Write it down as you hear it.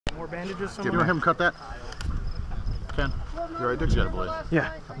More bandages Do you want him to cut that? Ken, you right, Dick's got a blade.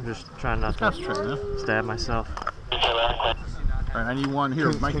 Yeah, I'm just trying not to stab myself. Alright, I need one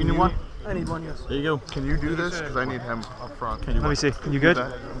here. Mike, you need one? I need one, yes. There you go. Can you do this? Because I need him up front. Let me see. You good?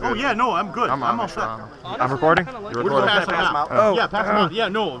 Oh yeah, no, I'm good. I'm all set. I'm recording? We're just passing them out. Oh. Yeah, pass them out. Yeah,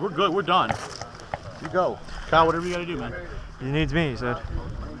 no, we're good. We're done. You go. Kyle, whatever you gotta do, man. He needs me, he said.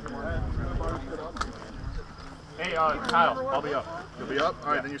 Hey, Kyle, I'll be up. You'll be up?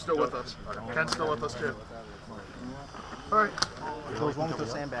 Alright, then you're still with us. Ken's still with us too. Alright. So there's one with the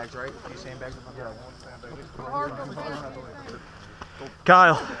sandbags, right? These sandbags.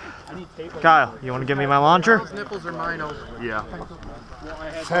 Kyle, you want to give me my launcher? Those nipples are mine. Yeah.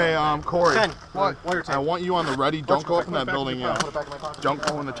 Hey, Corey. Ken, what? I want you on the ready. Don't go up in that building yet. Don't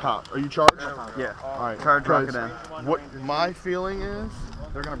go in the top. Are you charged? Yeah. Alright. Charge rocket in. What my feeling is,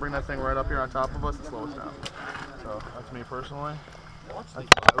 they're gonna bring that thing right up here on top of us and slow us down. So that's me personally. That's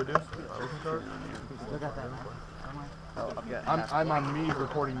what I would do. If I was in charge. I'm on me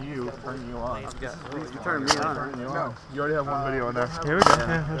recording you, turning you on. You turn me on. No, you already have one video in there. Here we go.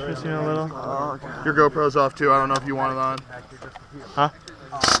 Yeah, let's just a little. Your GoPro's off too. I don't know if you want it on. Huh?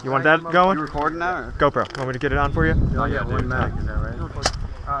 You want that going? You recording now? Or? GoPro. Want me to get it on for you? Oh yeah, one mag. Is that right?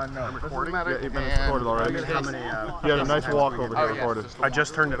 No. I'm recording? Yeah, you've been recorded already. How many? You had a nice walk over here recorded. I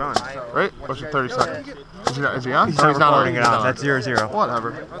just turned it on. Right? What's your 30 seconds? Is he on? He's not recording it on. That's 0-0.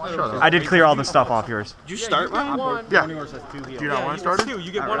 Whatever. Shut up. I did clear all the stuff off yours. Did you start one? Yeah. Do you not want to start it?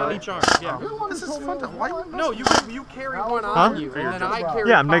 You get one on each arm. Yeah. This is fun. Why? No, you carry one on you, and then I carry.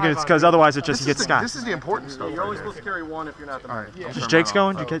 Yeah, I'm making it because otherwise it just gets Scott. This is the important stuff. You're only supposed to carry one if you're not the man. Is Jake's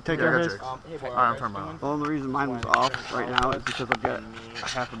going? Did you take care of his? Alright, I'm turning mine on. The only reason mine was off right now is because I've got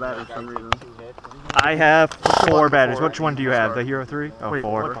half a battery for some reason. I have 4 batteries. Which one do you have? The Hero 3? Oh, Wait,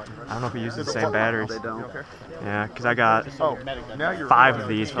 4. I don't know if he uses the same batteries. They don't. Yeah, because I got Oh, now you're 5 of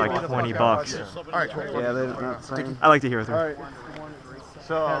these for like 20 bucks. Alright, cool. Yeah, they're not the same. I like the Hero 3. Alright.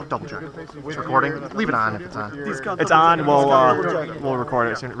 So, Double check. It's recording. Leave it on if it's on. It's on. We'll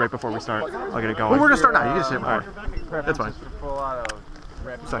record it soon, right before we start. I'll get it going. Well, we're gonna start now. You just hit record. That's fine.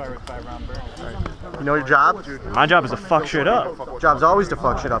 You know your job? My job is to fuck shit up. Job's always to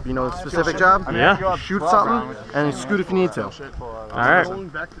fuck shit up. You know a specific job? Yeah. Shoot something and scoot if you need to. Alright.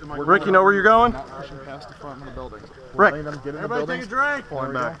 Rick, you know where you're going? Rick. everybody take a drink.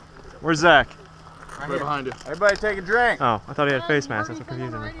 Pulling back. Where's Zach? Right behind you. Everybody take a drink. Oh, I thought he had a face mask. That's what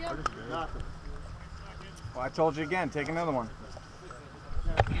confusing me. Well, I told you again. Take another one.